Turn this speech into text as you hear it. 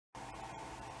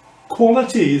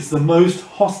Qualities the most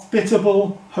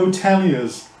hospitable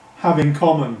hoteliers have in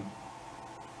common.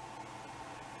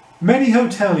 Many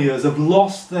hoteliers have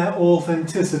lost their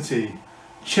authenticity,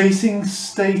 chasing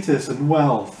status and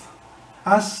wealth.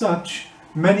 As such,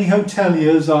 many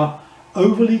hoteliers are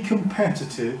overly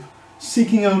competitive,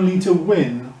 seeking only to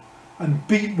win and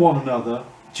beat one another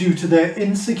due to their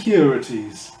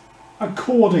insecurities,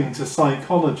 according to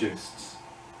psychologists.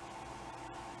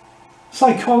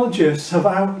 Psychologists have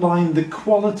outlined the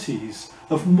qualities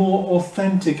of more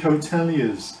authentic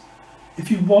hoteliers. If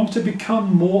you want to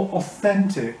become more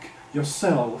authentic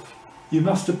yourself, you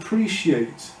must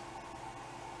appreciate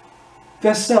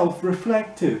they're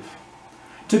self-reflective.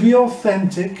 To be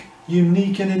authentic,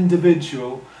 unique and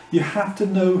individual, you have to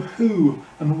know who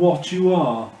and what you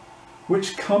are,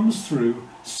 which comes through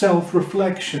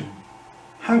self-reflection.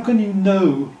 How can you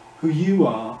know who you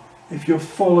are if you're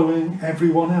following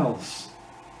everyone else?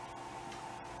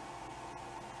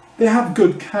 They have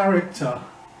good character.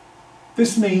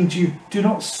 This means you do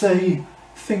not say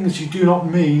things you do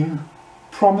not mean,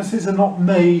 promises are not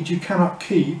made you cannot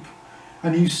keep,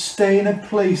 and you stay in a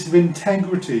place of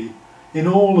integrity in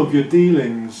all of your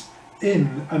dealings,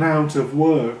 in and out of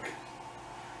work.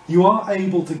 You are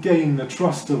able to gain the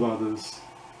trust of others.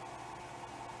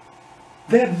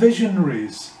 They're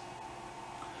visionaries.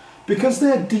 Because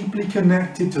they're deeply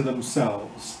connected to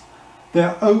themselves,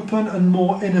 they're open and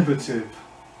more innovative.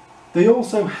 They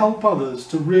also help others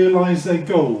to realise their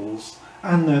goals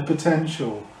and their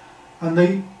potential, and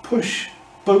they push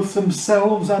both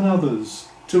themselves and others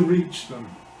to reach them.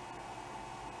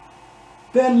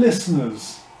 They're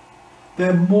listeners.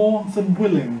 They're more than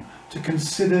willing to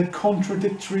consider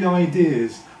contradictory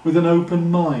ideas with an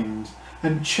open mind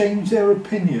and change their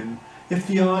opinion if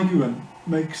the argument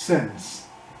makes sense.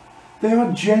 They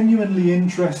are genuinely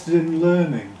interested in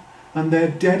learning, and they're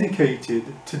dedicated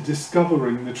to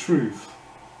discovering the truth.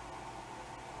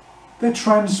 They're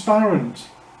transparent.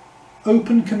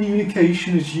 Open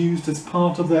communication is used as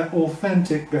part of their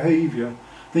authentic behaviour.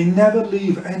 They never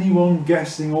leave anyone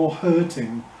guessing or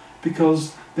hurting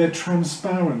because they're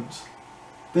transparent.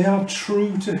 They are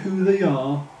true to who they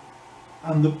are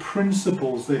and the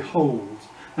principles they hold,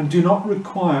 and do not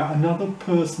require another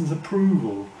person's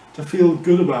approval to feel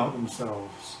good about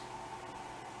themselves.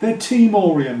 They're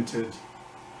team-oriented.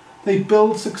 They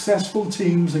build successful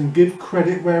teams and give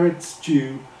credit where it's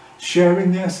due,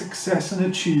 sharing their success and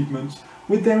achievements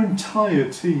with their entire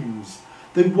teams.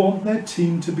 They want their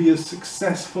team to be as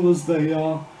successful as they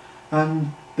are,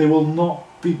 and they will not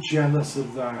be jealous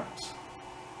of that.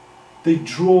 They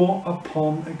draw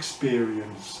upon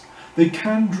experience. They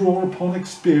can draw upon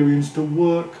experience to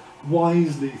work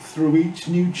wisely through each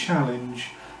new challenge,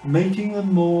 making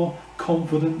them more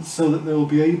confident so that they will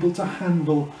be able to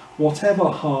handle whatever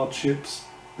hardships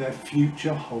their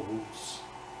future holds.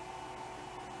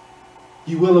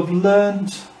 You will have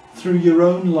learned through your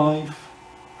own life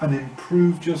and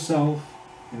improved yourself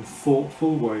in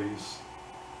thoughtful ways.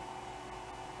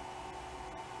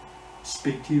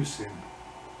 Speak to you soon.